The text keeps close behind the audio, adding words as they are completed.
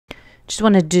Just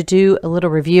wanted to do a little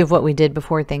review of what we did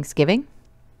before Thanksgiving.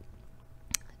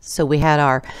 So we had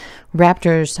our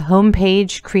Raptors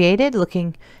homepage created,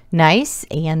 looking nice,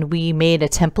 and we made a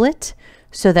template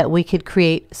so that we could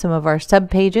create some of our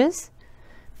sub pages.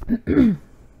 And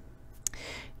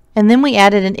then we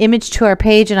added an image to our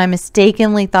page, and I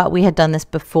mistakenly thought we had done this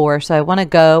before, so I want to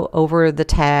go over the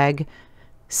tag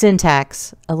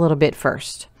syntax a little bit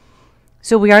first.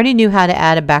 So we already knew how to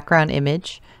add a background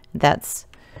image. That's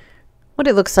what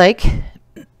it looks like.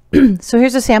 So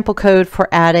here's a sample code for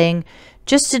adding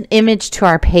just an image to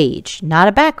our page, not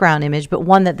a background image, but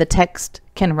one that the text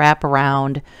can wrap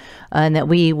around and that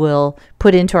we will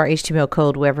put into our HTML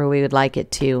code wherever we would like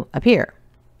it to appear.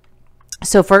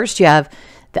 So first you have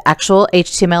the actual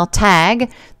HTML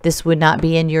tag. This would not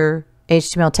be in your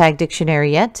HTML tag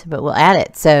dictionary yet, but we'll add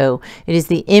it. So it is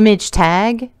the image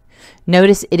tag.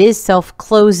 Notice it is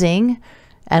self-closing,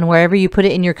 and wherever you put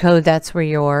it in your code, that's where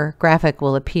your graphic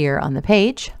will appear on the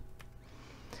page.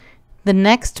 The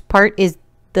next part is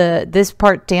this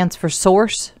part stands for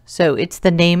source, so it's the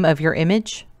name of your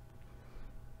image,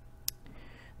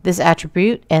 this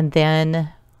attribute, and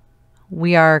then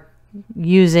we are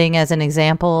using as an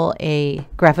example a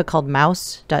graphic called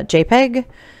mouse.jpg.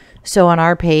 So on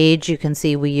our page you can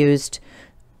see we used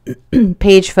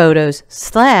page photos /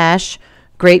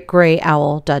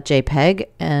 greatgrayowl.jpg,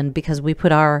 and because we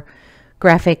put our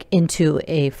graphic into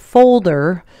a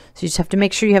folder, so you just have to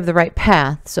make sure you have the right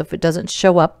path. So if it doesn't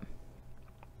show up,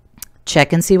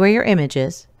 check and see where your image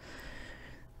is.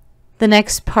 The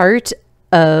next part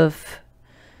of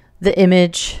the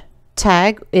image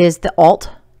tag is the alt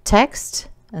text.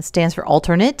 That stands for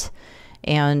alternate,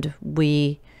 and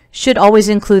we should always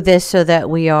include this so that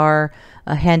we are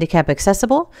handicap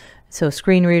accessible. So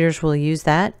screen readers will use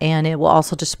that, and it will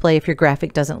also display if your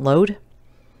graphic doesn't load.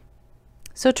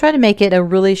 So try to make it a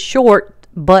really short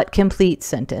but complete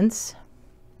sentence.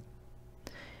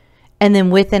 And then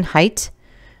width and height.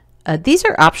 These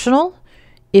are optional.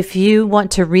 If you want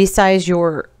to resize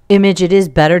your image, it is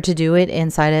better to do it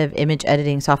inside of image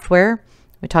editing software.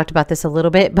 We talked about this a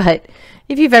little bit, but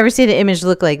if you've ever seen an image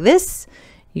look like this,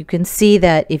 you can see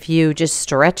that if you just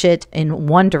stretch it in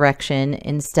one direction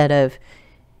instead of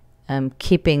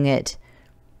keeping it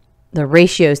the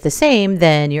ratios the same,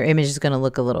 then your image is going to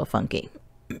look a little funky.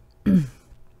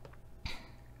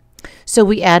 So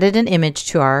we added an image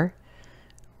to our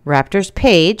Raptors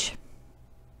page.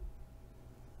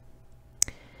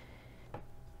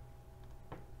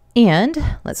 And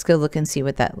let's go look and see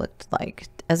what that looked like.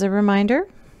 As a reminder,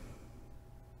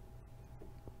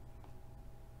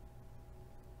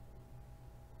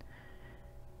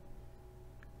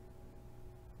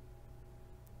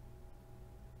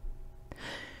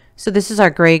 so this is our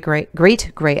great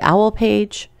gray owl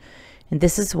page, and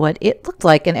this is what it looked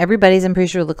like, and everybody's, I'm pretty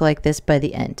sure, look like this by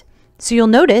the end. So you'll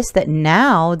notice that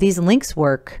now these links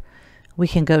work. We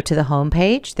can go to the home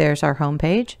page. There's our home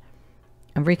page.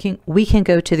 And we can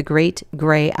go to the Great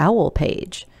Gray Owl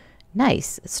page.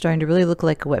 Nice. It's starting to really look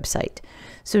like a website.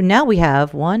 So now we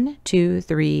have 1, 2,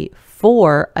 3,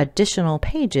 4 additional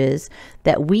pages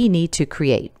that we need to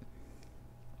create.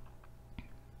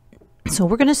 So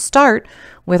we're going to start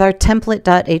with our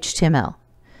template.html.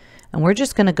 And we're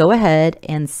just going to go ahead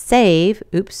and save,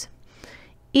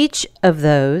 each of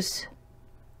those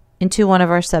into one of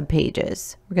our sub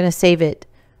pages. We're going to save it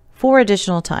 4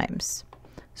 additional times.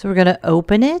 So we're going to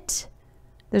open it.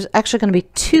 There's actually going to be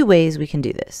 2 ways we can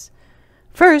do this.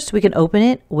 First, we can open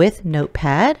it with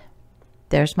Notepad.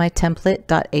 There's my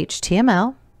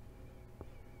template.html.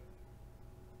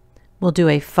 We'll do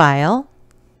a file,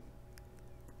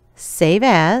 save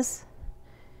as,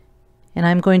 and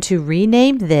I'm going to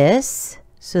rename this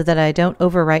so that I don't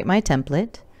overwrite my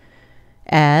template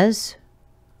as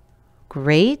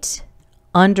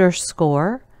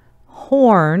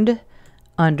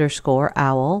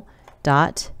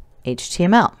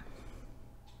great_horned_owl.html.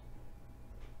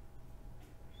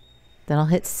 Then I'll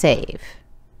hit save.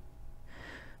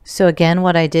 So again,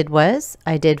 what I did was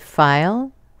I did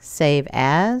file, save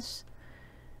as,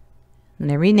 and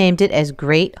I renamed it as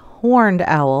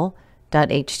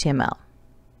greathornedowl.html.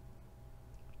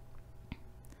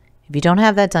 If you don't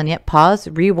have that done yet, pause,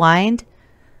 rewind.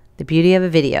 The beauty of a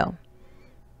video.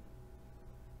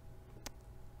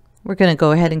 We're going to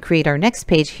go ahead and create our next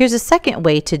page. Here's a second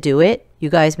way to do it. You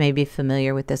guys may be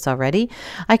familiar with this already.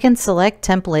 I can select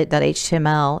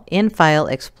template.html in File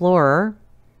Explorer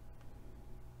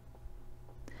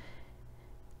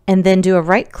and then do a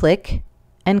right click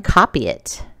and copy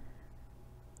it.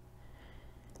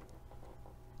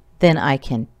 Then I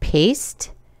can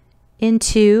paste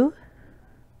into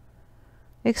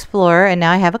Explorer, and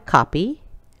now I have a copy.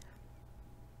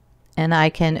 and I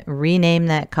can rename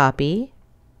that copy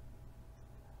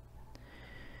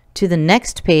to the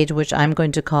next page, which I'm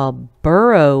going to call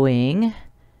burrowing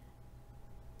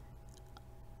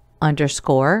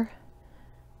underscore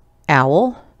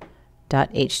owl.html.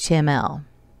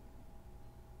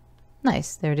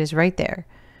 Nice, there it is right there.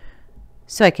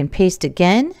 So I can paste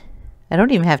again. I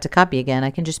don't even have to copy again.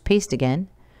 I can just paste again.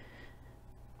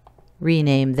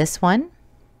 Rename this one.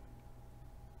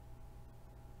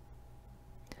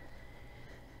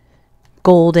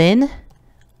 Golden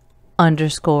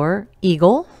underscore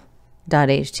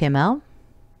eagle.html.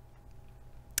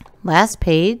 Last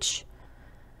page.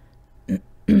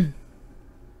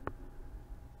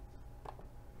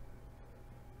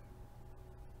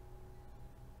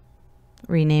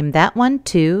 Rename that one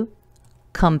to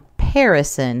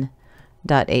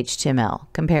comparison.html.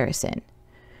 Comparison.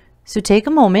 So take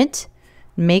a moment,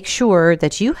 make sure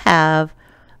that you have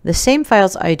the same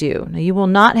files I do. Now you will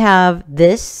not have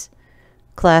this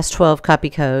class 12 copy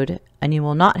code, and you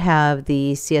will not have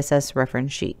the CSS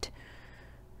reference sheet.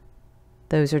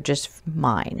 Those are just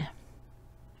mine.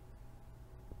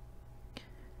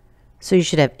 So you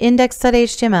should have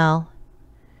index.html,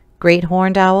 great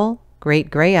horned owl, great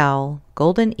gray owl,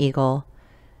 golden eagle,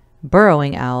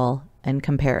 burrowing owl, and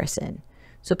comparison.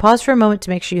 So pause for a moment to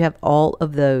make sure you have all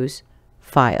of those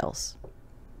files.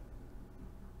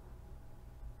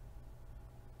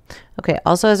 Okay,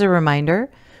 also as a reminder,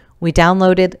 we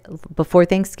downloaded before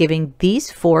Thanksgiving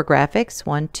these 4 graphics,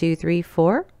 1, 2, 3,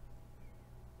 4.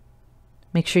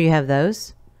 Make sure you have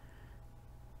those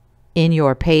in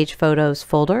your page photos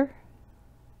folder.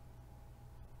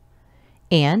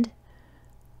 And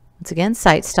once again,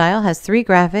 site style has 3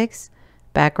 graphics: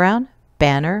 background,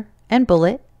 banner, and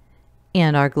bullet,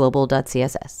 and our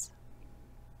global.css.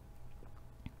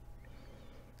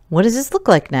 What does this look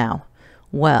like now?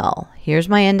 Well, here's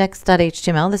my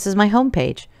index.html. This is my home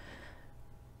page.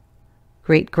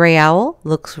 Great gray owl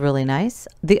looks really nice.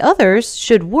 The others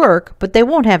should work, but they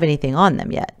won't have anything on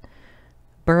them yet.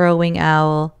 Burrowing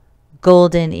owl,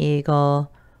 golden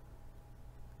eagle.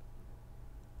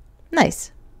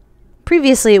 Nice.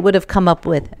 Previously, it would have come up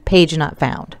with page not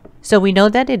found. So we know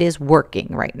that it is working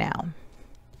right now.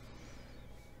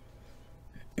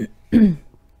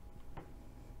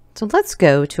 So let's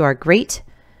go to our great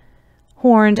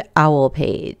horned owl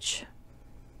page.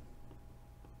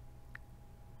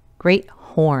 Great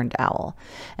horned owl.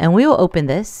 And we will open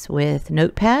this with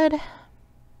Notepad.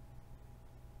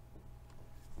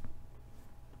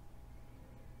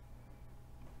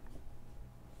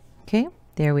 Okay,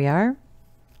 there we are.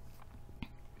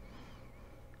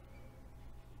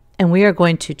 And we are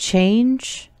going to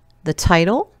change the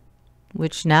title,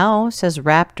 which now says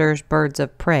Raptors Birds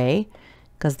of Prey,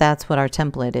 because that's what our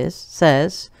template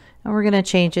says. And we're going to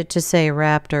change it to say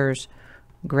Raptors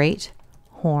Great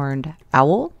Horned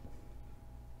Owl.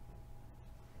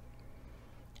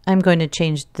 I'm going to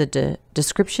change the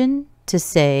description to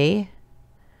say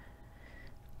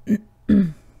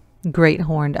Great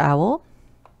Horned Owl.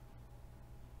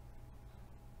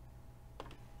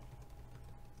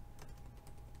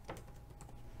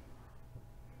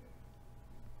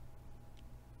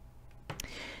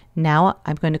 Now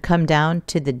I'm going to come down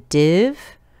to the div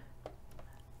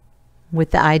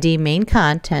with the ID main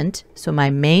content. So my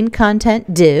main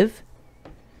content div.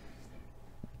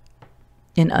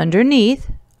 And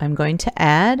underneath, I'm going to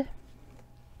add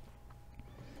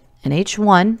an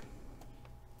H1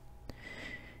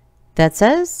 that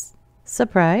says,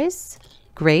 surprise,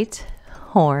 Great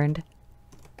Horned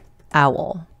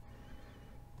Owl.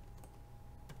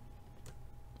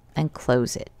 And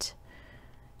close it.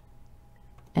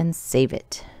 And save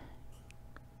it.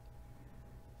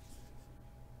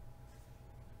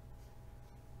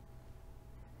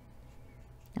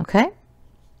 Okay.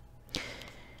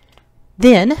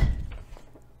 Then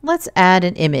let's add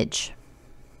an image.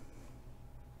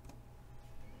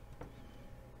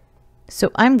 So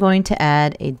I'm going to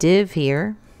add a div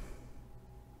here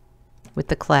with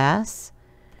the class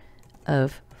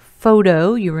of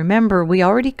photo. You remember we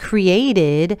already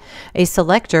created a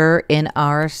selector in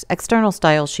our external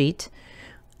style sheet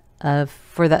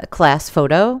for the class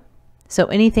photo. So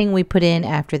anything we put in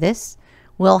after this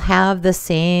will have the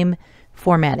same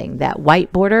formatting. That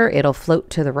white border, it'll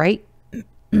float to the right.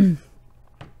 I'm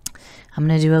going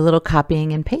to do a little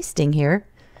copying and pasting here.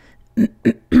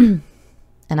 And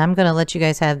I'm going to let you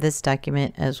guys have this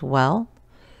document as well.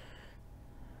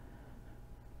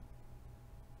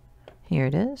 Here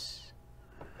it is.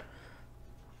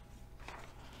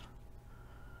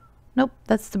 Nope,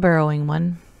 that's the burrowing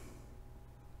one.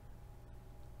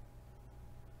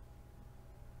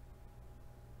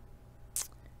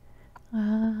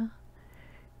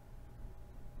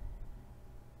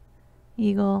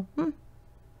 eagle.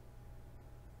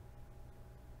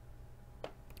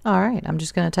 All right, I'm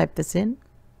just going to type this in.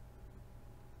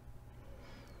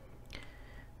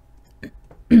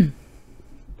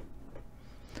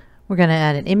 We're going to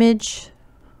add an image,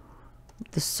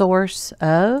 the source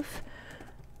of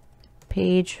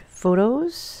page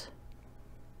photos.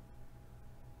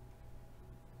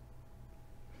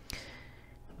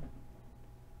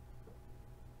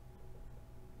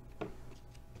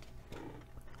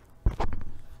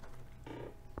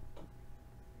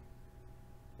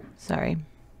 Sorry.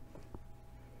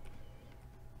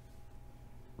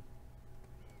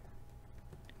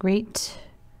 Great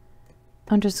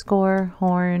underscore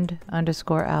horned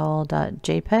underscore owl dot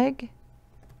JPEG.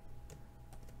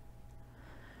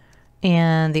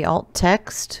 And the alt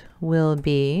text will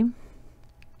be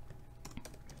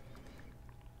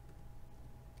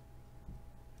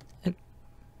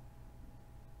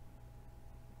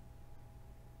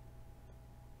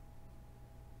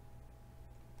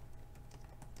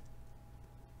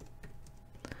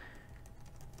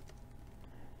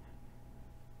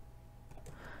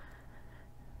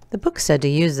the book said to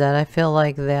use that. I feel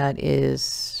like that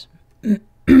is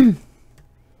pretty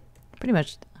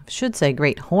much, should say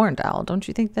great horned owl. Don't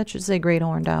you think that should say great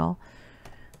horned owl?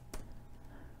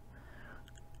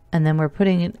 And then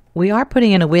we are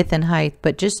putting in a width and height,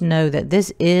 but just know that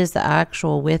this is the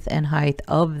actual width and height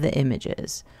of the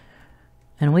images.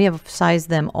 And we have sized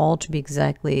them all to be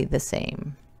exactly the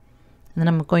same. And then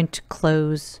I'm going to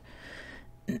close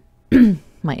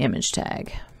my image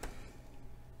tag.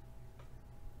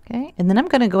 Okay, and then I'm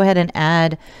going to go ahead and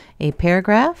add a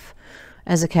paragraph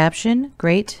as a caption.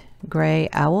 Great gray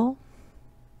owl.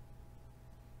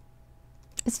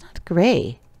 It's not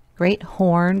gray. Great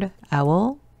horned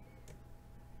owl.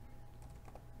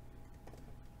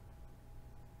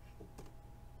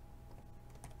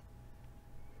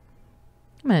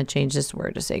 I'm going to change this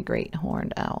word to say great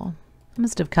horned owl. I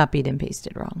must have copied and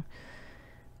pasted wrong.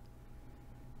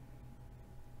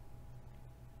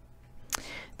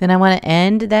 Then I want to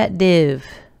end that div.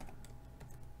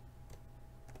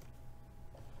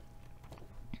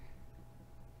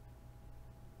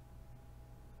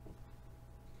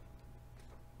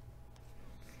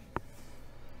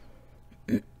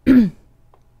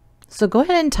 So go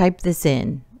ahead and type this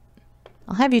in.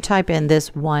 I'll have you type in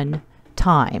this one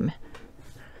time.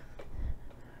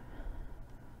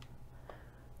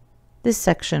 This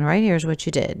section right here is what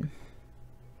you did.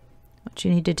 What you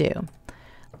need to do.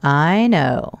 I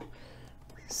know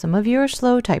some of you are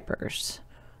slow typers.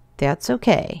 That's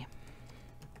okay.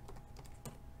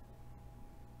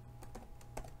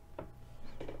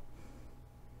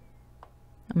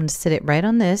 I'm going to sit it right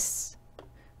on this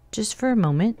just for a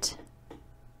moment.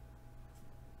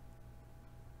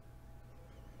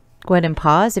 Go ahead and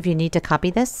pause if you need to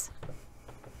copy this.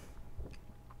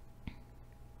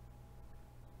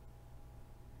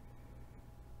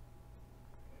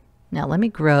 Now let me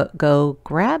go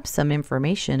grab some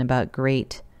information about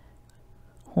great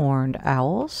horned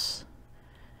owls.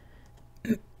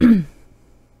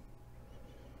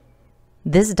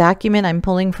 This document I'm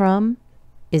pulling from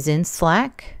is in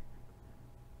Slack.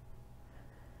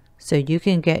 So you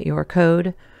can get your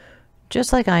code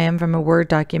just like I am from a Word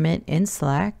document in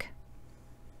Slack.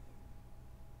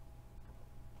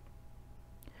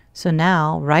 So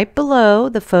now right below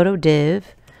the photo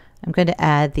div, I'm going to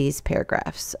add these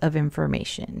paragraphs of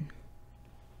information.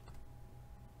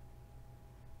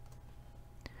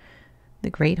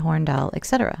 The great horned owl,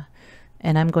 etc.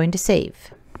 And I'm going to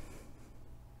save.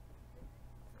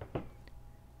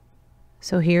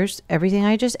 So here's everything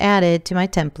I just added to my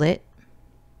template.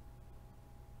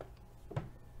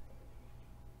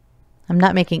 I'm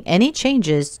not making any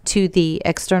changes to the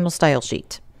external style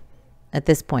sheet at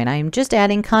this point. I am just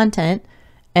adding content,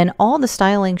 and all the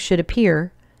styling should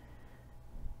appear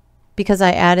because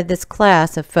I added this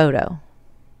class of photo.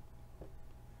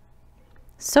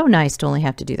 So nice to only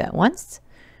have to do that once.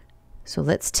 So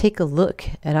let's take a look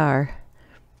at our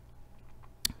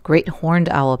great horned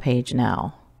owl page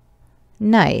now.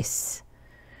 Nice.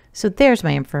 So there's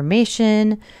my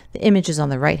information. The image is on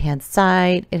the right hand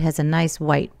side. It has a nice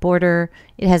white border.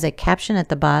 It has a caption at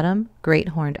the bottom, great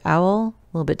horned owl,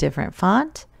 a little bit different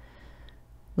font.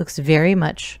 Looks very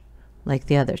much like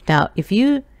the others. Now, if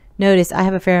you notice, I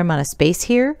have a fair amount of space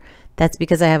here. That's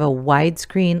because I have a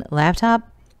widescreen laptop,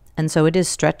 and so it is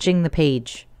stretching the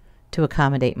page to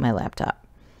accommodate my laptop.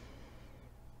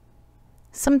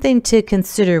 Something to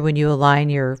consider when you align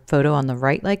your photo on the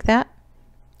right like that.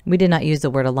 We did not use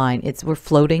the word align. We're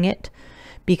floating it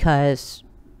because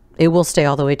it will stay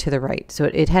all the way to the right. So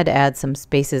it had to add some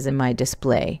spaces in my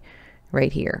display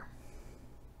right here.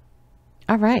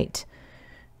 All right,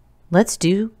 let's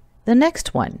do the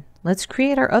next one. Let's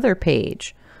create our other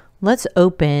page. Let's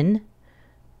open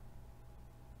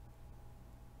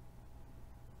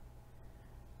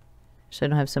so I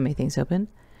don't have so many things open.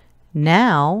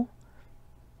 Now,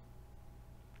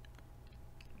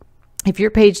 if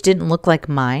your page didn't look like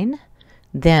mine,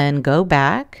 then go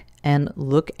back and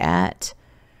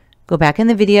go back in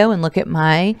the video and look at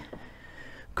my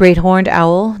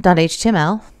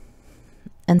greathornedowl.html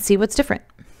and see what's different.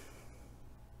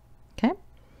 Okay.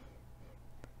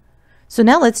 So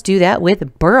now let's do that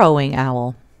with burrowing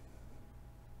owl.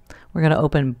 We're going to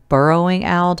open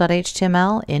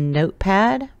burrowingowl.html in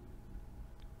Notepad.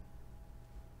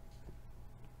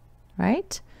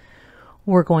 Right?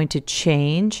 We're going to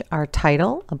change our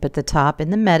title up at the top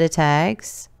in the meta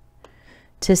tags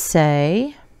to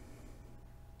say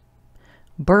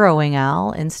burrowing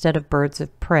owl instead of birds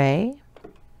of prey.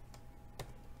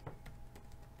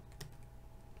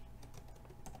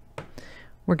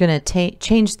 We're going to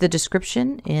change the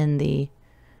description in the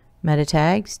meta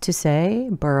tags to say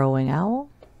burrowing owl.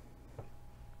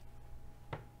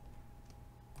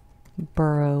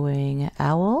 Burrowing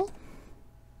owl.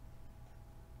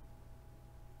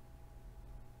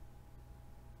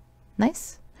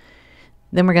 Nice.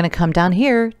 Then we're going to come down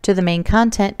here to the main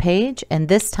content page, and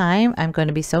this time I'm going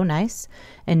to be so nice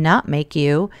and not make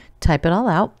you type it all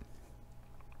out.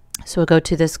 So we'll go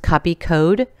to this copy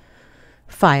code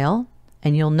file,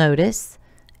 and you'll notice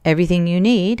everything you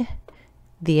need.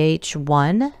 The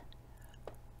H1,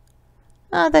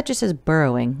 that just says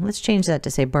burrowing. Let's change that to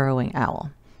say burrowing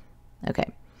owl.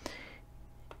 Okay.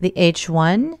 The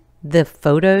H1, the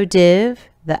photo div,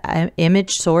 the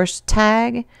image source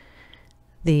tag,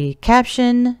 the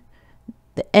caption,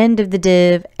 the end of the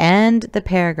div, and the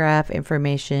paragraph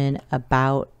information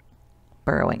about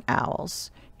burrowing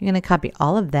owls. You're going to copy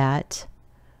all of that.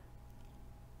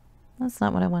 That's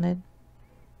not what I wanted.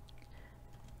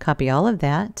 Copy all of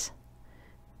that.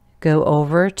 Go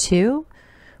over to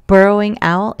burrowing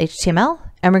owl HTML,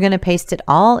 and we're going to paste it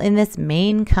all in this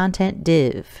main content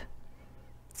div.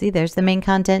 See, there's the main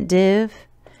content div,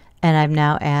 and I've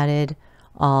now added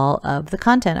all of the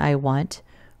content I want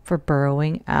for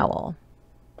burrowing owl.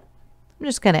 I'm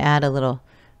just going to add a little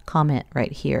comment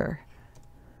right here,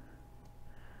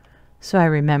 so I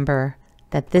remember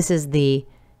that this is the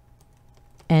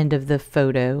end of the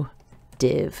photo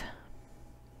div.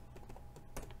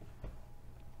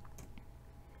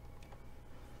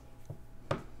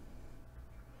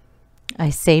 I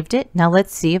saved it. Now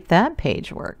let's see if that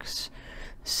page works.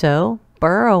 So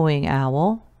burrowing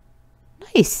owl,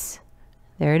 nice.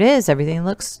 There it is. Everything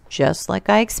looks just like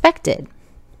I expected.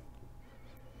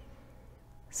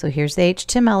 So here's the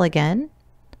HTML again.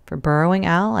 For burrowing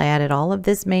owl, I added all of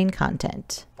this main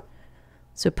content.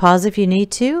 So pause if you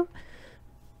need to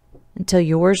until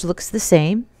yours looks the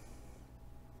same.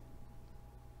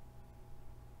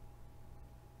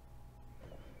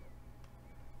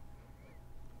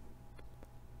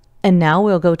 And now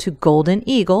we'll go to Golden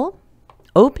Eagle.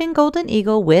 Open Golden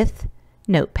Eagle with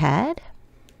Notepad.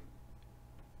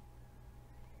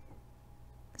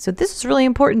 So this is really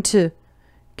important to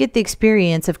get the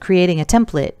experience of creating a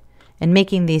template and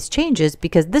making these changes,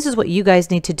 because this is what you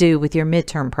guys need to do with your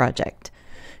midterm project.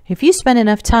 If you spend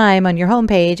enough time on your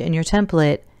homepage and your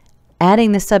template,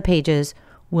 adding the subpages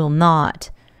will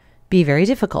not be very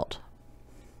difficult.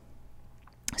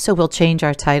 So we'll change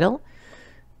our title.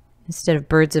 Instead of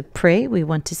birds of prey, we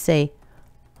want to say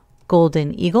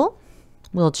golden eagle.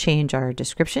 We'll change our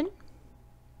description.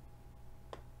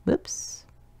 Whoops.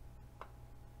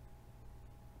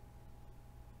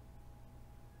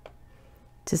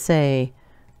 To say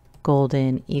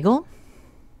golden eagle.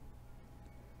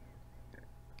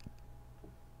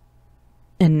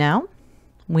 And now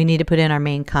we need to put in our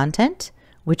main content,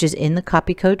 which is in the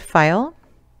copy code file.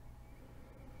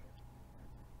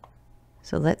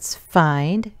 So let's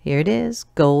find, here it is,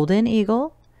 golden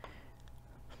eagle,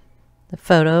 the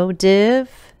photo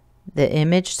div, the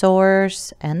image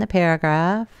source, and the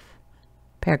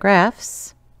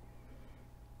paragraphs.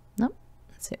 Nope,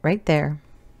 that's it right there.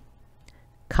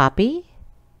 Copy.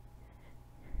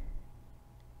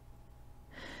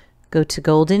 Go to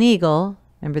Golden Eagle.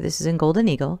 Remember, this is in Golden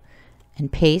Eagle. And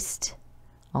paste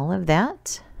all of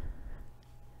that.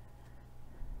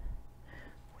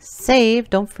 Save.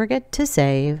 Don't forget to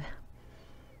save.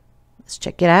 Let's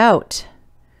check it out.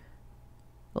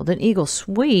 Golden Eagle,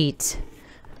 sweet.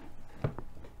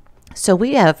 So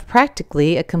we have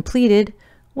practically a completed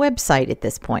website at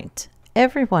this point.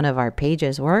 Every one of our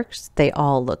pages works. They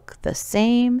all look the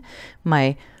same.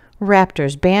 My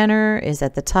Raptors banner is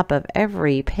at the top of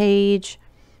every page.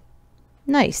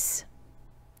 Nice.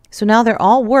 So now they're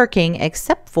all working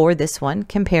except for this one,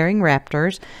 comparing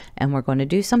raptors, and we're going to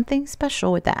do something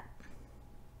special with that.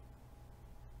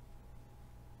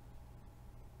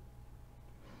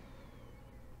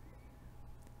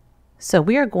 So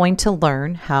we are going to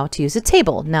learn how to use a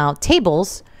table. Now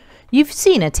tables, you've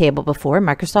seen a table before,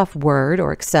 Microsoft Word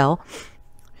or Excel.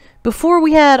 Before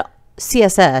we had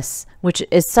CSS, which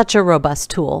is such a robust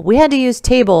tool, we had to use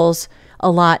tables a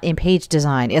lot in page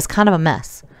design. It's kind of a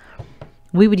mess.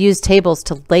 We would use tables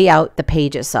to lay out the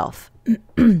page itself.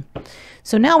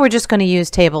 So now we're just going to use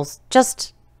tables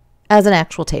just as an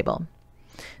actual table.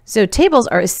 So tables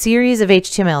are a series of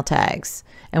HTML tags,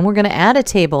 and we're going to add a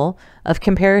table of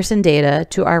comparison data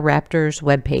to our Raptors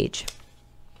web page.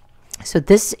 So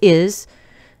this is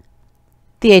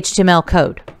the HTML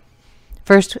code.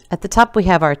 First, at the top, we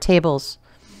have our tables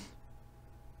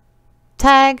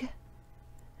tag.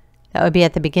 That would be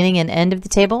at the beginning and end of the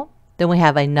table. Then we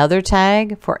have another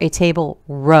tag for a table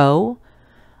row,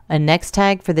 a next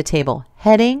tag for the table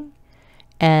heading,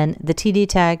 and the TD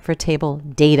tag for table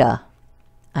data.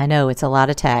 I know it's a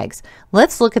lot of tags.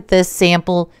 Let's look at this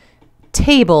sample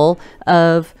table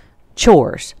of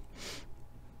chores.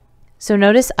 So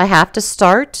notice I have to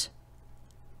start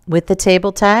with the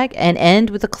table tag and end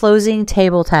with a closing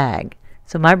table tag.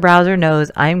 So my browser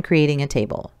knows I'm creating a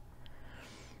table.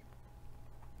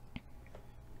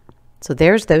 So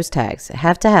there's those tags. I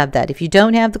have to have that. If you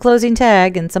don't have the closing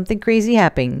tag and something crazy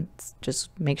happens, just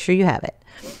make sure you have it.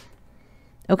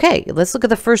 Okay, let's look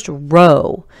at the first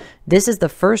row. This is the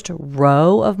first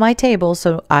row of my table,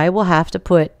 so I will have to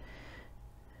put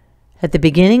at the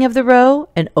beginning of the row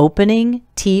an opening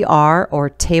TR or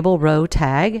table row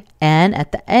tag, and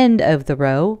at the end of the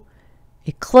row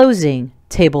a closing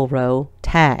table row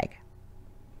tag.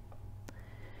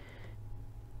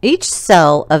 Each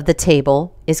cell of the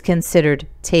table is considered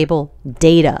table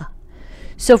data.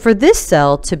 So for this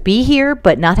cell to be here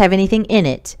but not have anything in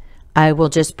it, I will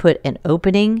just put an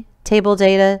opening table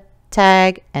data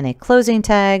tag and a closing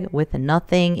tag with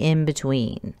nothing in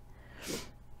between.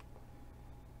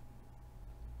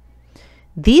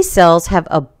 These cells have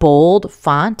a bold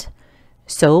font,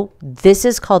 so this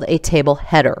is called a table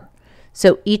header.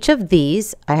 So each of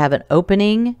these, I have an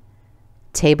opening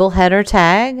table header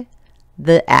tag,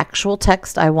 the actual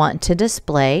text I want to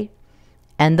display,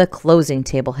 and the closing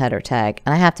table header tag.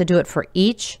 And I have to do it for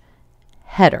each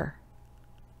header.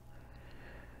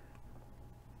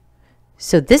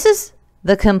 So this is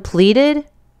the completed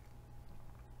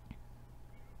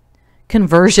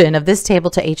conversion of this table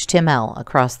to HTML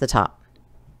across the top.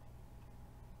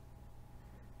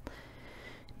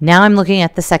 Now I'm looking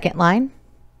at the second line.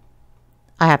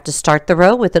 I have to start the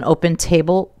row with an open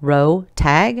table row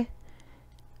tag.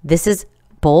 This is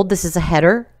bold. This is a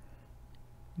header,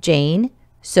 Jane.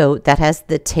 So that has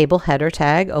the table header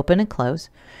tag, open and close.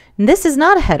 And this is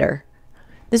not a header.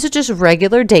 This is just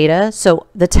regular data. So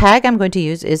the tag I'm going to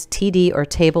use is TD or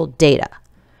table data.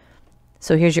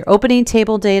 So here's your opening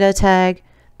table data tag,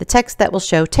 the text that will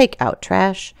show take out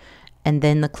trash, and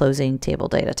then the closing table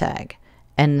data tag.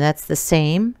 And that's the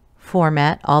same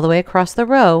format all the way across the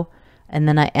row. And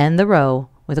then I end the row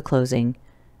with a closing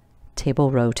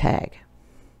table row tag.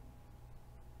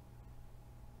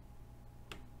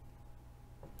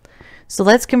 So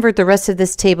let's convert the rest of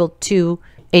this table to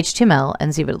HTML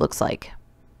and see what it looks like.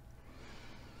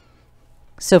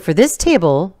 So for this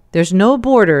table, there's no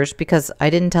borders because I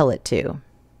didn't tell it to.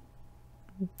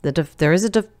 There is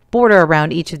a border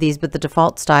around each of these, but the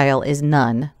default style is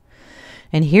none.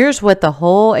 And here's what the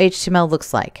whole HTML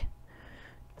looks like.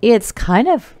 It's kind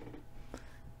of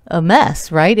a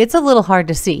mess, right? It's a little hard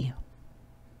to see.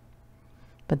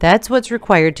 But that's what's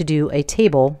required to do a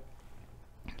table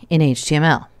in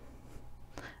HTML.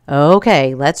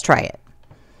 Okay, let's try it.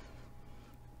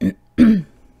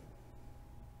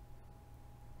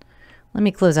 Let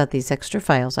me close out these extra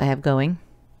files I have going.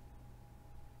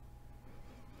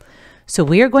 So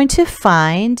we are going to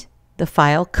find the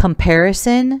file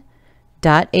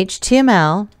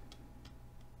comparison.html.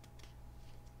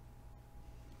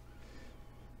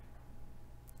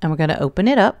 And we're going to open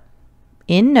it up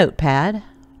in Notepad.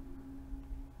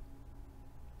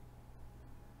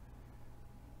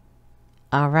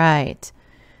 All right,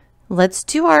 let's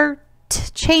do our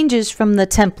changes from the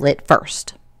template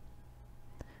first.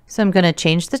 So I'm going to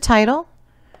change the title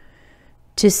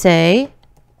to say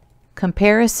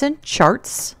comparison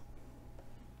charts.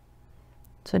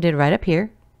 So I did right up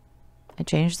here. I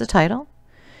changed the title,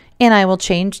 and I will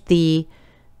change the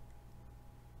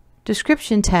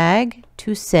description tag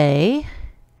to say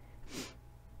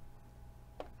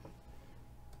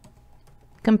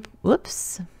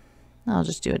whoops, I'll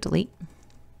just do a delete.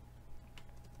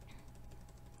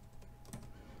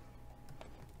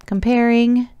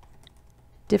 comparing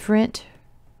different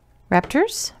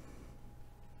raptors,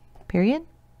 period.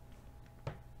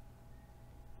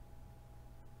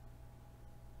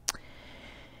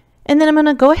 And then I'm going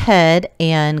to go ahead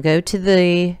and go to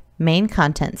the main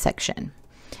content section.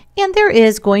 And there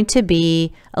is going to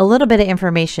be a little bit of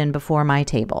information before my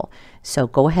table. So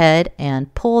go ahead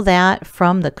and pull that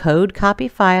from the code copy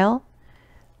file.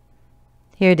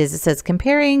 Here it is. It says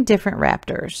comparing different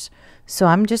raptors. So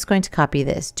I'm just going to copy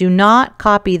this. Do not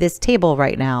copy this table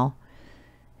right now,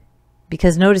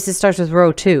 because notice it starts with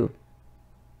row 2.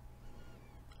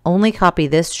 Only copy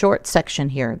this short section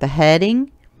here, the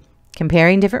heading,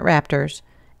 comparing different raptors,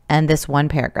 and this one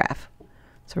paragraph.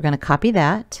 So we're going to copy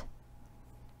that.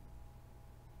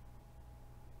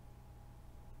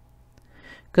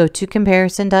 Go to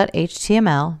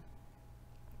comparison.html,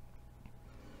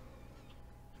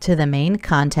 to the main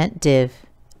content div,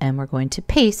 and we're going to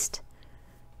paste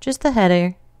just the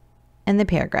header and the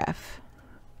paragraph.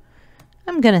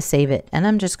 I'm going to save it, and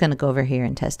I'm just going to go over here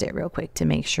and test it real quick to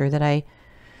make sure that I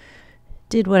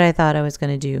did what I thought I was going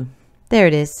to do. There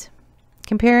it is.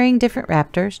 Comparing different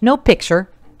raptors. No picture,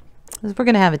 because we're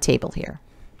going to have a table here.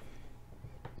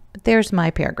 But there's my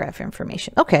paragraph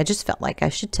information. Okay, I just felt like I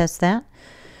should test that.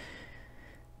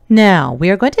 Now,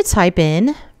 we are going to type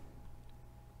in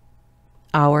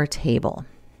our table.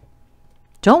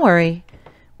 Don't worry,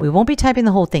 we won't be typing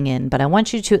the whole thing in, but I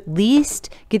want you to at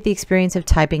least get the experience of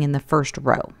typing in the first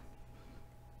row.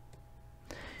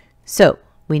 So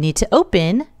we need to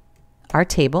open our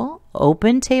table,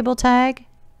 open table tag,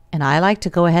 and I like to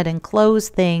go ahead and close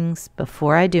things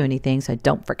before I do anything so I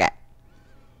don't forget.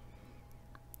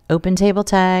 Open table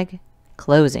tag,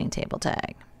 closing table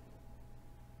tag.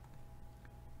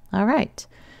 All right.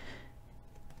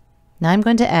 Now I'm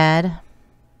going to add,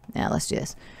 now let's do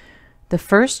this. The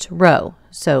first row,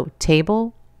 so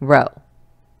table row,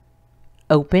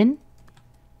 open,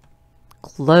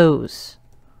 close,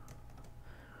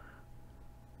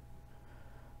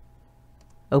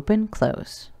 open,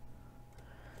 close.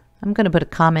 I'm going to put a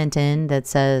comment in that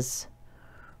says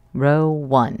row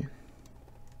 1.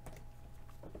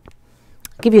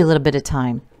 Give you a little bit of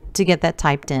time to get that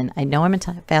typed in. I know I'm a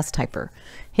fast typer.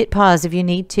 Hit pause if you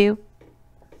need to.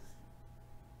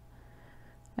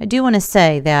 I do want to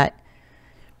say that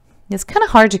it's kind of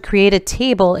hard to create a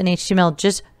table in HTML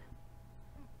just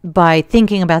by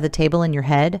thinking about the table in your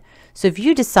head. So if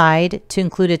you decide to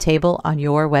include a table on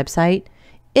your website,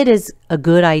 it is a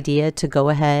good idea to go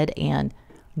ahead and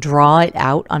draw it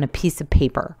out on a piece of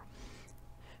paper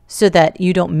so that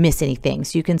you don't miss anything.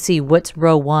 So you can see what's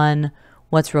row 1,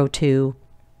 what's row 2.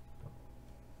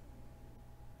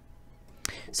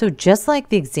 So just like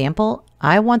the example,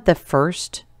 I want the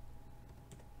first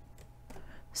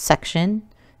section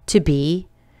to be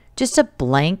just a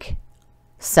blank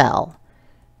cell.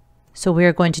 So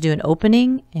we're going to do an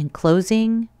opening and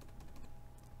closing,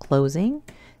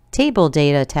 table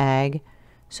data tag,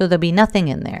 so there'll be nothing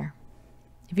in there.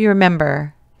 If you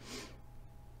remember,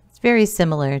 it's very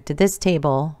similar to this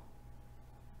table.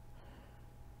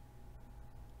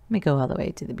 Let me go all the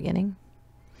way to the beginning.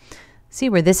 See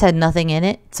where this had nothing in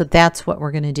it? So that's what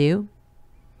we're going to do.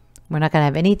 We're not going to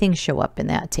have anything show up in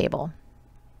that table,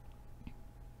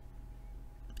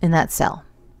 in that cell.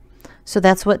 So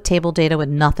that's what table data with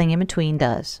nothing in between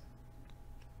does.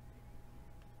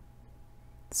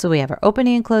 So we have our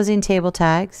opening and closing table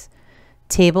tags,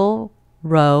 table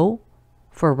row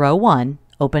for row 1,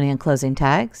 opening and closing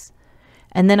tags,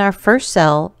 and then our first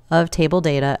cell of table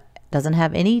data doesn't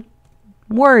have any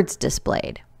words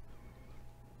displayed.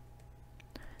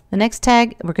 The next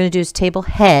tag we're going to do is table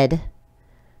head,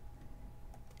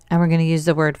 and we're going to use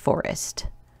the word forest.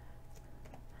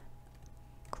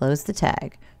 Close the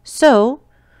tag. So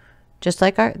just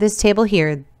like this table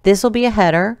here, this will be a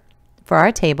header for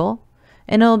our table,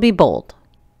 and it'll be bold.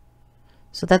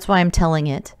 So that's why I'm telling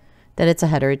it that it's a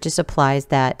header. It just applies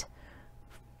that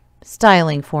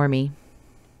styling for me.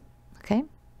 Okay.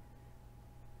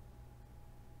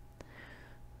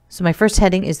 So my first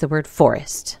heading is the word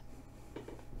forest.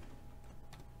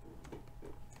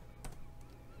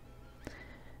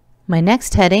 My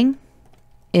next heading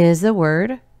is the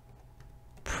word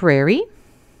prairie.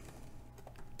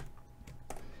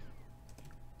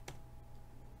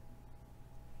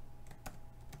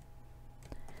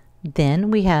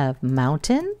 Then we have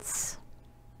mountains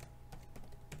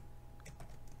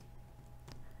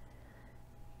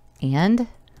and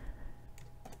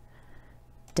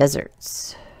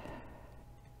deserts.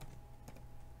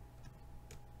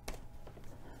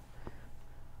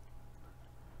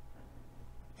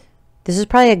 This is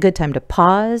probably a good time to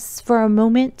pause for a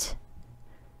moment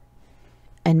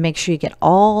and make sure you get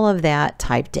all of that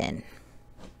typed in.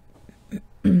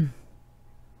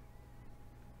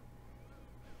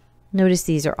 Notice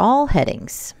these are all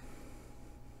headings.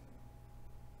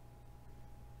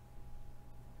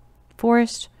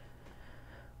 Forest,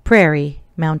 prairie,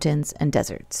 mountains, and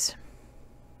deserts.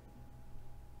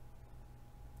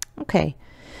 Okay,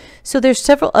 so there's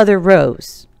several other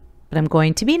rows, but I'm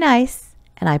going to be nice,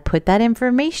 and I put that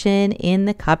information in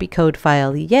the copy code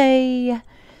file. Yay!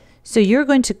 So you're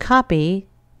going to copy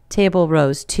table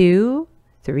rows 2,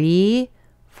 3,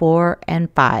 4, and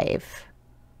 5.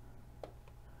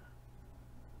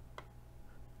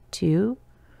 2,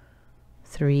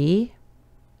 3,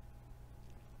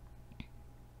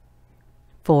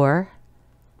 4,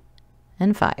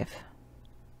 and 5.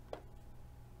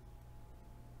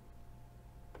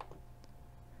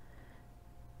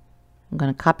 I'm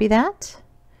going to copy that.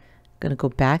 I'm going to go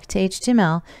back to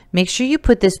HTML. Make sure you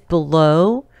put this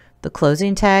below the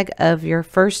closing tag of your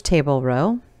first table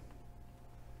row.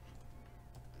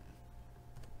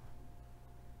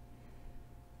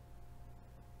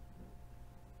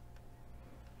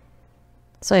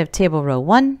 So I have table row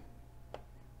 1.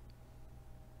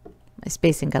 My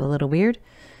spacing got a little weird.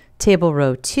 Table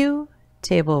row 2,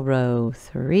 table row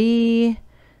 3,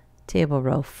 table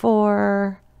row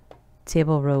 4,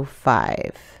 table row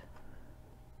 5.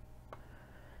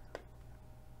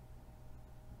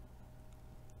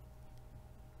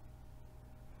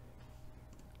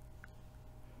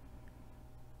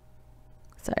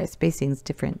 Sorry, spacing's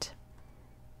different.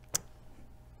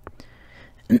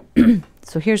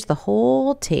 So here's the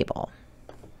whole table.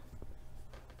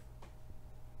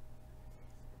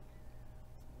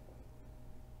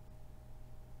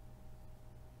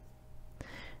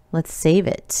 Let's save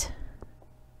it.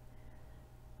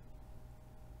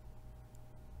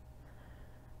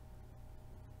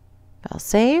 I'll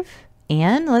save,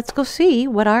 and let's go see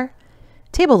what our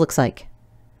table looks like.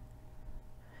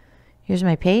 Here's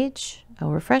my page.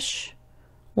 I'll refresh.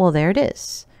 Well, there it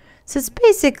is. So it's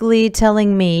basically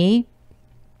telling me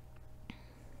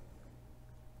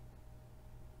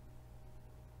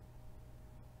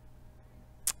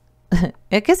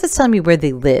I guess it's telling me where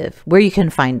they live, where you can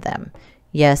find them.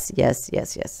 Yes, yes,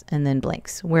 yes, yes. And then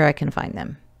blanks, where I can find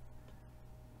them.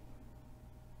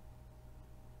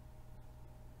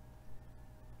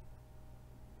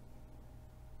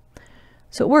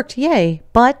 So it worked, yay,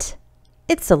 but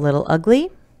it's a little ugly.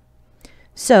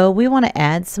 So we want to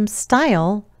add some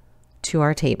style to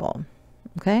our table,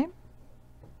 okay?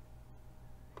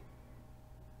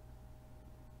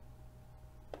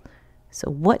 So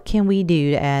what can we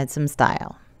do to add some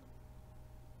style?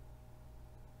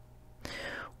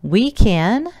 We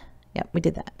can, yep, we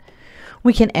did that.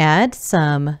 We can add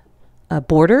some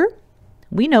border.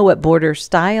 We know what border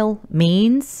style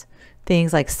means.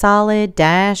 Things like solid,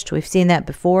 dashed, we've seen that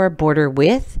before, border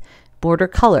width, border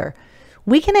color.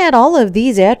 We can add all of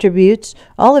these attributes,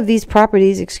 all of these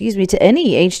properties, excuse me, to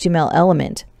any HTML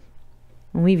element.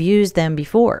 We've used them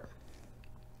before.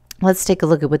 Let's take a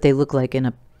look at what they look like in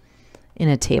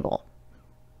a table.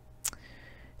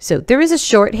 So there is a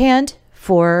shorthand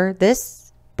for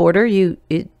this border.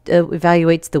 It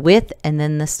evaluates the width and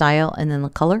then the style and then the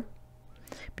color.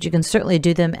 But you can certainly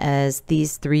do them as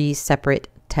these 3 separate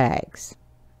tags.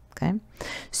 Okay.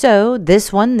 So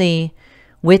this one, the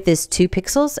width is 2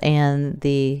 pixels and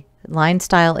the line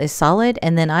style is solid.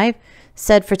 And then I've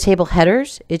said for table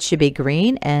headers, it should be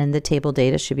green and the table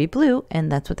data should be blue.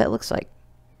 And that's what that looks like.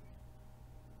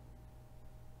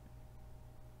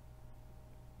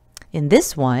 In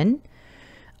this one,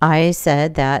 I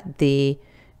said that this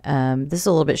is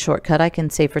a little bit shortcut. I can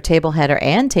say for table header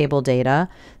and table data,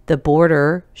 the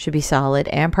border should be solid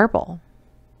and purple.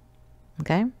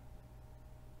 Okay.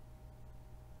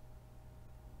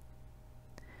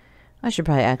 I should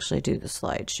probably actually do the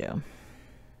slideshow.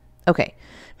 Okay.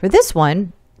 For this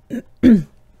one, you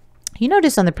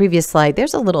notice on the previous slide,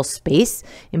 there's a little space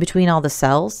in between all the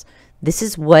cells. This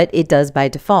is what it does by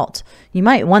default. You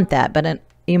might want that, but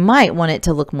you might want it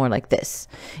to look more like this,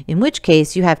 in which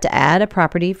case you have to add a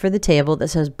property for the table that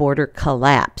says border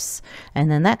collapse,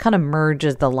 and then that kind of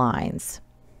merges the lines.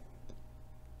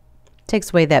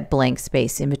 Takes away that blank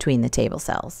space in between the table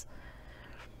cells.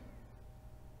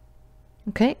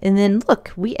 Okay, and then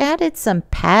look, we added some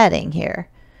padding here.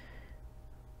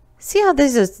 See how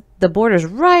this is, the border's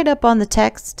right up on the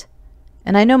text?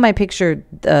 And I know my picture,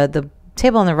 the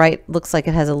table on the right looks like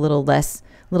it has a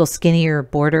little skinnier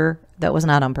border. That was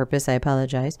not on purpose, I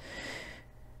apologize.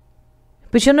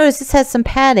 But you'll notice this has some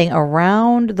padding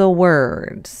around the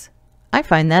words. I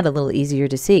find that a little easier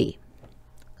to see,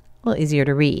 a little easier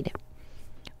to read.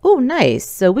 Oh, nice.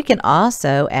 So we can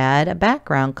also add a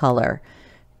background color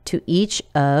to each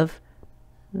of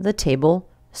the table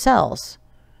cells.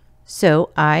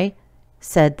 So I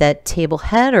said that table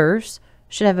headers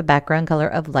should have a background color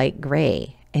of light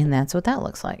gray, and that's what that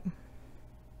looks like.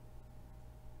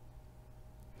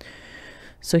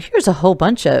 So here's a whole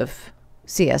bunch of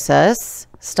CSS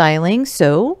styling.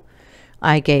 So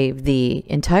I gave the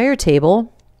entire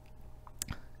table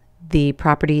the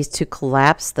properties to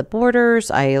collapse the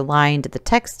borders. I aligned the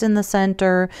text in the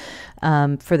center.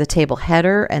 For the table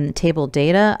header and the table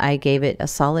data, I gave it a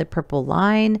solid purple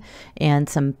line and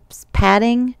some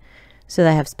padding so that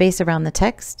I have space around the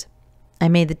text. I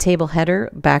made the table header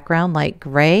background light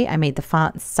gray. I made the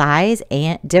font size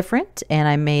different, and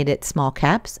I made it small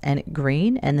caps and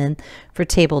green. And then for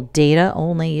table data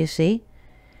only, you see,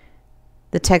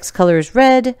 the text color is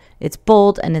red, it's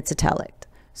bold, and it's italic.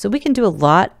 So we can do a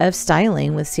lot of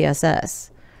styling with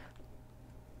CSS.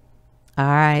 All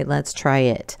right, let's try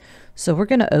it. So we're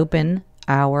going to open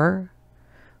our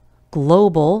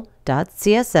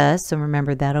global.css. So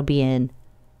remember, that'll be in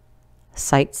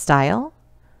site style,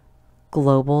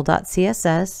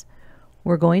 global.css.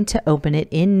 We're going to open it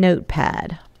in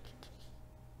Notepad.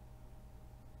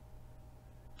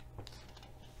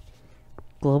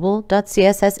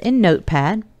 Global.css in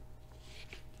Notepad.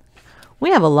 We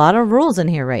have a lot of rules in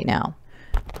here right now.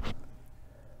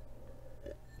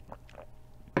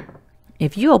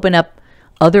 If you open up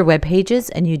other web pages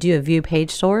and you do a view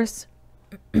page source,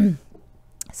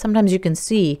 sometimes you can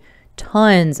see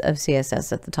tons of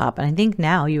CSS at the top, and I think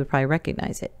now you would probably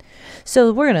recognize it.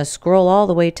 So we're going to scroll all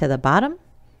the way to the bottom,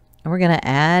 and we're going to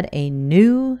add a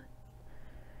new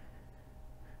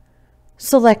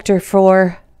selector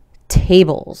for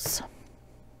tables.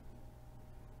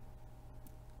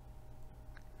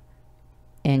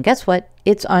 And guess what?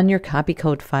 It's on your copy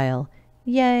code file.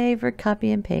 Yay for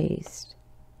copy and paste.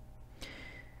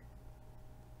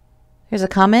 Here's a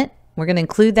comment. We're going to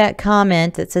include that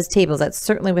comment that says tables. That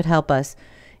certainly would help us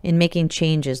in making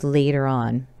changes later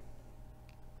on.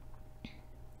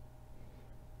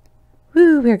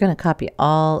 Woo, we're going to copy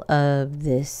all of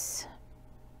this.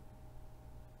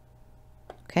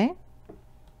 Okay.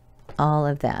 All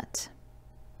of that.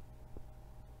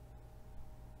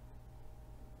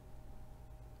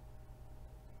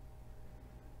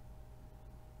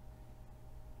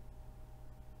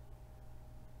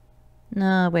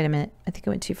 No, wait a minute. I think I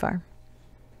went too far.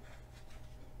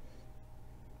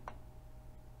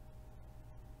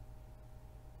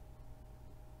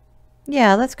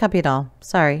 Yeah, let's copy it all.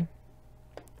 Sorry.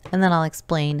 And then I'll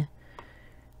explain.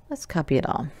 Let's copy it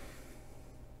all.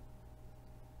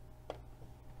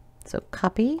 So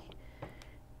copy.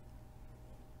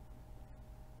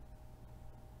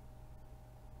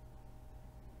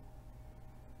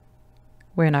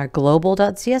 We're in our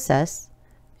global.css.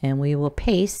 And we will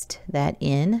paste that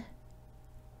in,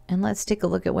 and let's take a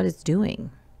look at what it's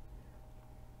doing.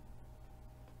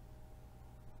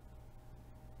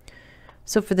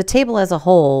 So for the table as a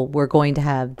whole, we're going to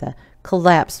have the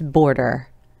collapsed border.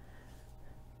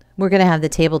 We're going to have the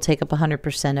table take up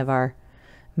 100% of our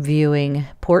viewing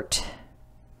port.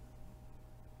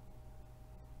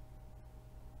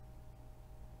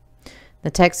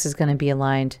 The text is going to be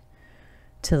aligned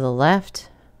to the left.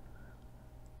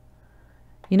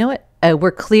 You know what?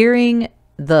 We're clearing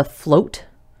the float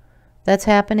that's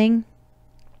happening.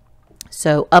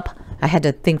 So up, I had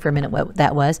to think for a minute what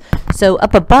that was. So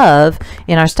up above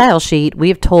in our style sheet,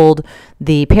 we've told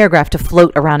the paragraph to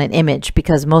float around an image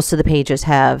because most of the pages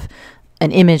have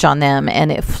an image on them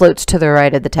and it floats to the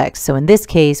right of the text. So in this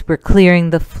case, we're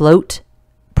clearing the float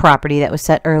property that was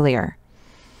set earlier.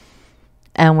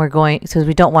 And we're going, because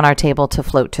we don't want our table to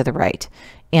float to the right.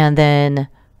 And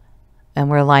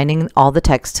we're aligning all the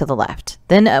text to the left.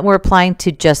 Then we're applying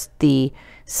to just the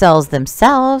cells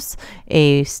themselves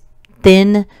a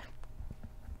thin,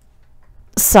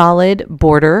 solid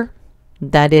border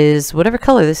that is whatever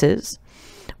color this is.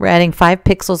 We're adding 5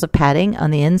 pixels of padding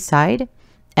on the inside,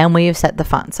 and we have set the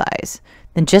font size.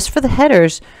 Then just for the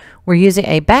headers, we're using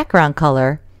a background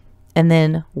color, and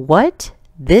then what?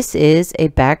 This is a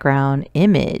background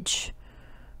image.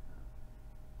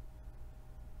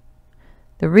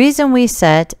 The reason we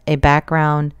set a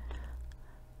background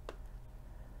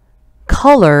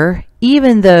color,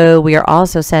 even though we are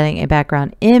also setting a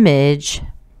background image,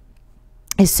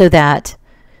 is so that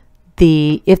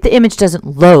if the image doesn't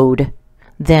load,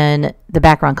 then the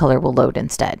background color will load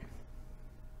instead.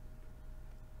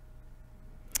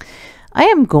 I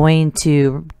am going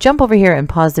to jump over here and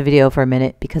pause the video for a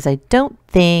minute because I don't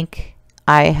think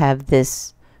I have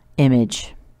this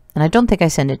image, and I don't think I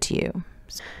sent it to you.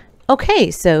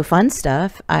 Okay, so fun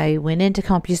stuff. I went into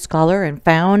CompuScholar and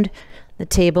found the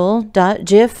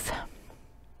table.gif.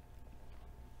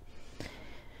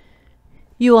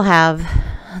 You will have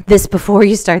this before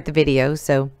you start the video,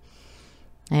 so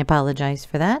I apologize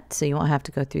for that. So you won't have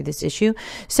to go through this issue.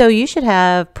 So you should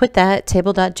have put that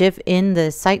table.gif in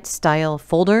the site style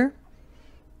folder.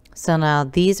 So now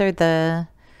these are the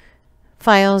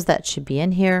files that should be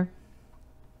in here.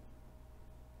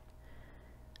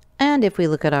 And if we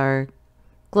look at our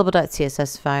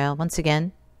global.css file, once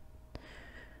again,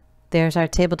 there's our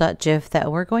table.gif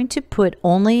that we're going to put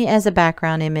only as a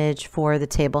background image for the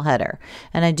table header.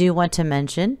 And I do want to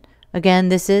mention, again,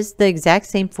 this is the exact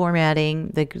same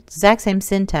formatting, the exact same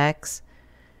syntax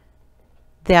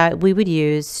that we would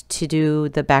use to do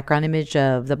the background image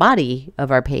of the body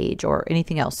of our page or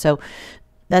anything else. So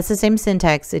that's the same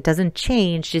syntax. It doesn't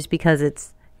change just because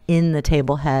it's in the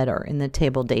table head or in the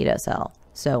table data cell.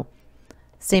 So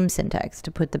same syntax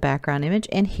to put the background image,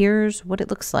 and here's what it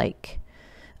looks like.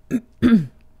 And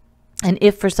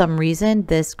if for some reason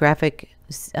this graphic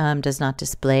does not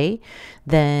display,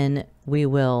 then we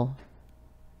will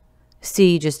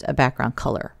see just a background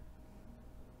color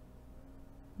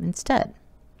instead.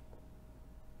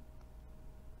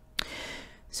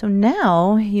 So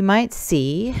now you might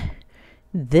see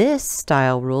this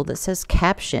style rule that says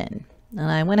caption.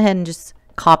 And I went ahead and just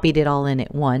copied it all in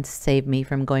at once, saved me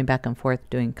from going back and forth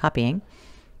doing copying.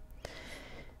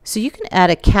 So you can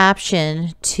add a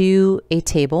caption to a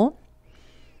table.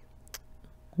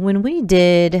 When we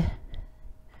did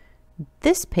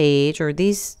this page or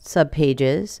these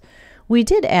subpages, we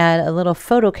did add a little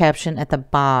photo caption at the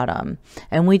bottom,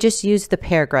 and we just used the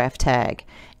paragraph tag.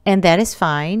 And that is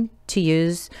fine to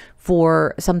use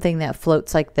for something that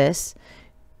floats like this.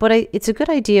 But it's a good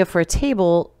idea for a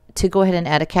table to go ahead and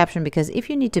add a caption, because if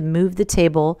you need to move the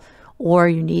table or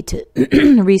you need to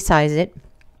resize it,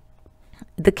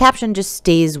 the caption just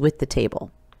stays with the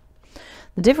table.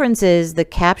 The difference is the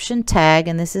caption tag,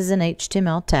 and this is an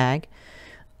HTML tag,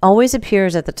 always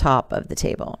appears at the top of the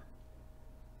table.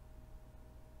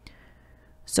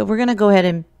 So we're going to go ahead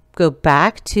and go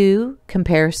back to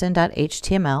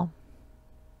comparison.html.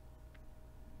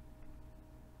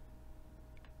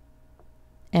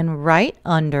 And right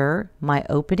under my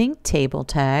opening table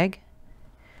tag,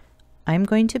 I'm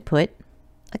going to put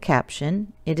a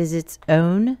caption. It is its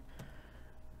own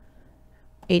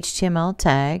HTML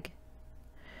tag.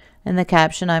 And the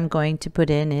caption I'm going to put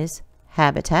in is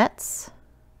habitats.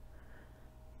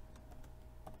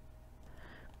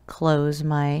 Close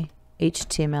my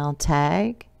HTML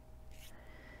tag.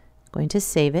 Going to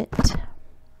save it.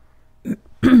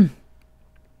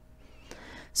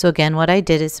 So again, what I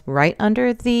did is right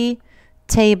under the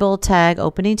table tag,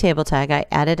 opening table tag, I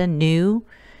added a new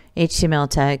HTML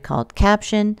tag called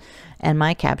caption, and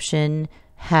my caption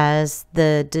has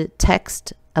the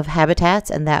text of habitats,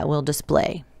 and that will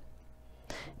display.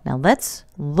 Now let's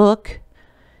look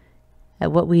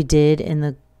at what we did in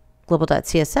the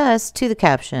global.css to the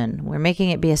caption. We're making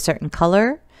it be a certain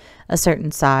color, a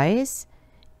certain size.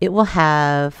 It will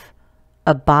have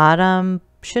a bottom,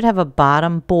 should have a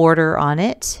bottom border on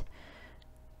it,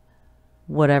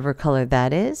 whatever color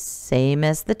that is, same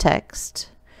as the text.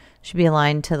 Should be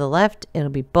aligned to the left, it'll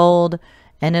be bold,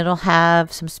 and it'll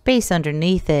have some space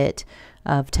underneath it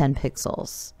of 10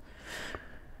 pixels.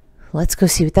 Let's go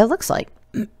see what that looks like.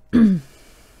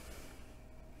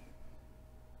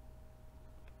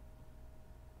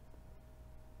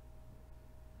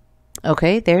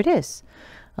 Okay, there it is.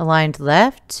 Aligned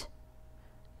left.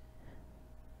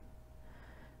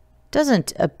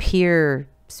 Doesn't appear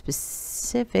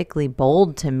specifically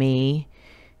bold to me.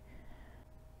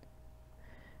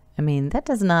 I mean, that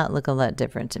does not look a lot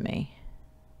different to me.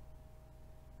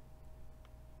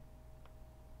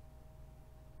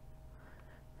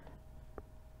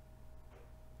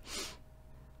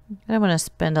 I don't want to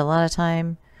spend a lot of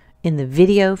time in the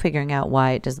video figuring out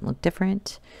why it doesn't look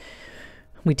different.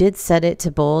 We did set it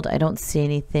to bold. I don't see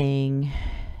anything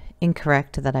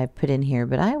incorrect that I've put in here,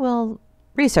 but I will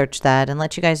research that and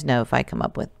let you guys know if I come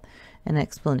up with an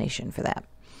explanation for that.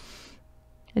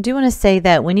 I do want to say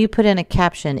that when you put in a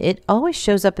caption, it always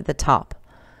shows up at the top.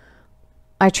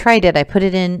 I tried it. I put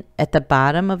it in at the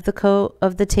bottom of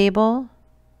the table.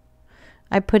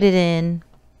 I put it in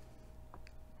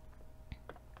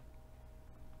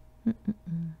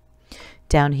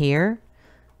down here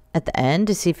at the end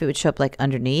to see if it would show up like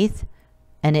underneath,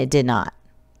 and it did not.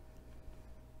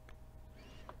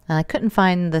 And I couldn't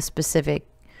find the specific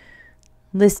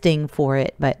listing for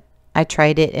it, but I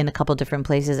tried it in a couple different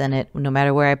places, and it, no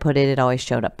matter where I put it, it always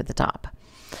showed up at the top.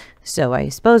 So I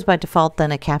suppose by default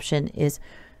then a caption is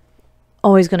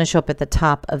always going to show up at the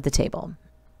top of the table.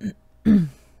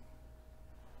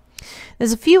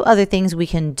 There's a few other things we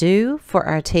can do for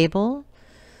our table.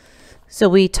 So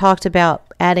we talked about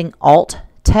adding alt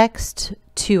text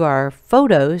to our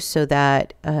photos so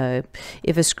that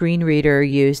if a screen reader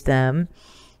used them,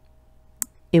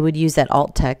 it would use that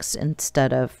alt text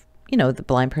instead of, you know, the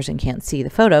blind person can't see the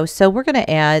photo. So we're going to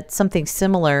add something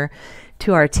similar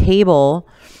to our table.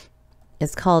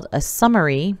 It's called a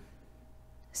summary.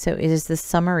 So it is the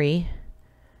summary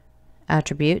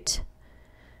attribute.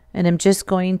 And I'm just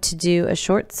going to do a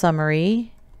short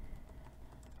summary.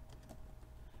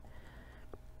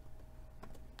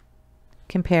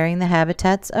 Comparing the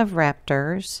habitats of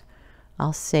raptors.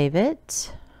 I'll save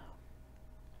it.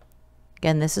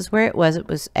 Again, this is where it was. It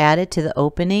was added to the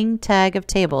opening tag of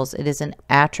tables. It is an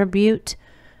attribute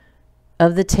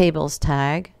of the tables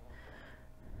tag.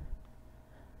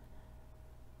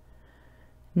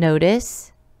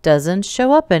 Notice, doesn't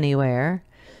show up anywhere,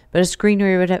 but a screen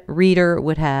reader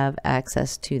would have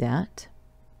access to that.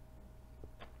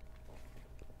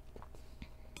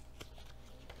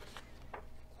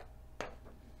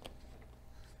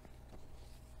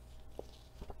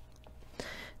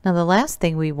 Now the last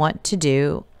thing we want to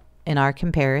do in our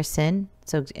comparison,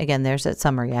 so again, there's that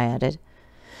summary I added.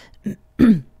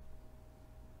 The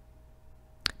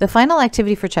final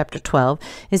activity for chapter 12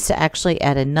 is to actually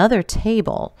add another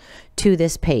table to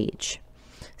this page.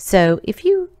 So if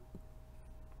you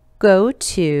go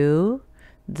to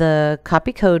the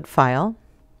copy code file,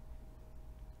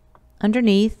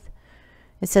 underneath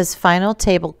it says final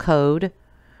table code.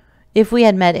 If we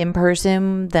had met in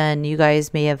person, then you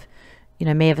guys may have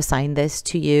assigned this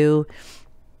to you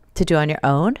to do on your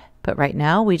own. But right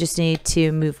now we just need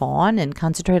to move on and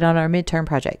concentrate on our midterm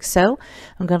project. So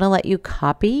I'm going to let you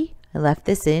copy. I left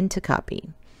this in to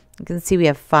copy. You can see we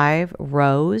have 5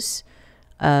 rows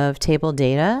of table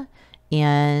data,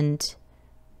 and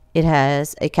it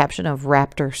has a caption of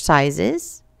raptor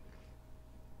sizes.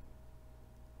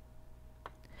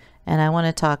 And I want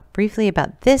to talk briefly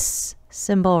about this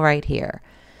symbol right here.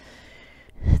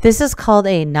 This is called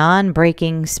a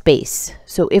non-breaking space.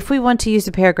 So if we want to use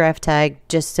a paragraph tag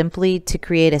just simply to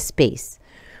create a space,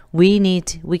 we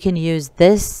can use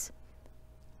this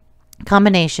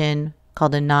combination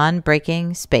called a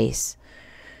non-breaking space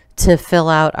to fill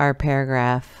out our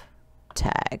paragraph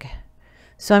tag.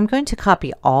 So I'm going to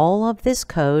copy all of this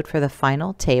code for the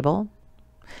final table,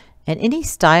 and any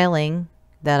styling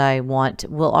that I want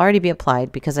will already be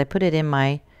applied because I put it in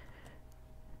my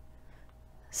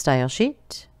style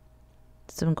sheet.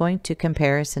 So I'm going to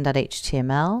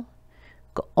comparison.html,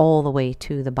 go all the way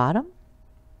to the bottom.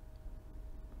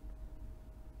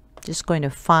 Just going to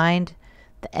find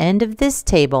the end of this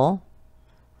table.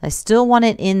 I still want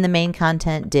it in the main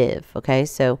content div. Okay,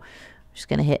 so I'm just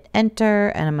going to hit enter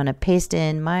and I'm going to paste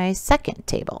in my second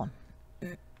table.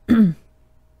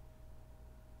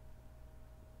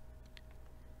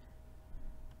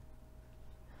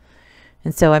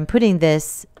 And so I'm putting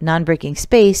this non-breaking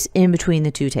space in between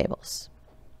the two tables.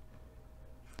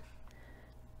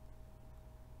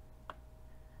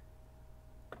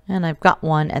 And I've got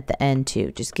one at the end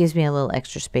too. Just gives me a little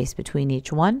extra space between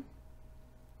each one.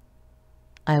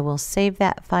 I will save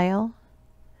that file.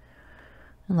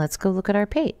 And let's go look at our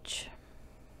page.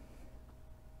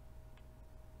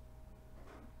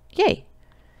 Yay.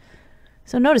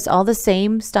 So notice all the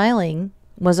same styling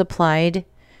was applied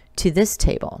to this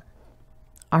table.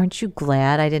 Aren't you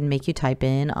glad I didn't make you type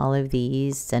in all of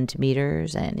these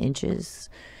centimeters and inches?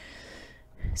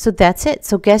 So that's it.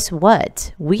 So guess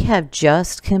what? We have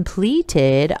just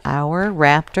completed our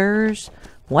Raptors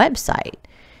website.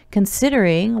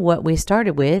 Considering what we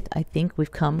started with, I think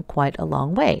we've come quite a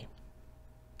long way.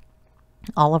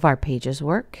 All of our pages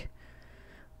work.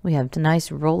 We have nice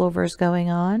rollovers going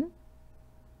on.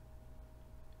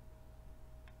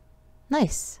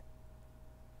 Nice.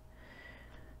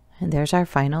 And there's our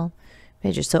final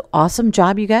pages. So awesome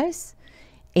job, you guys.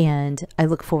 And I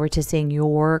look forward to seeing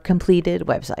your completed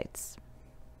websites.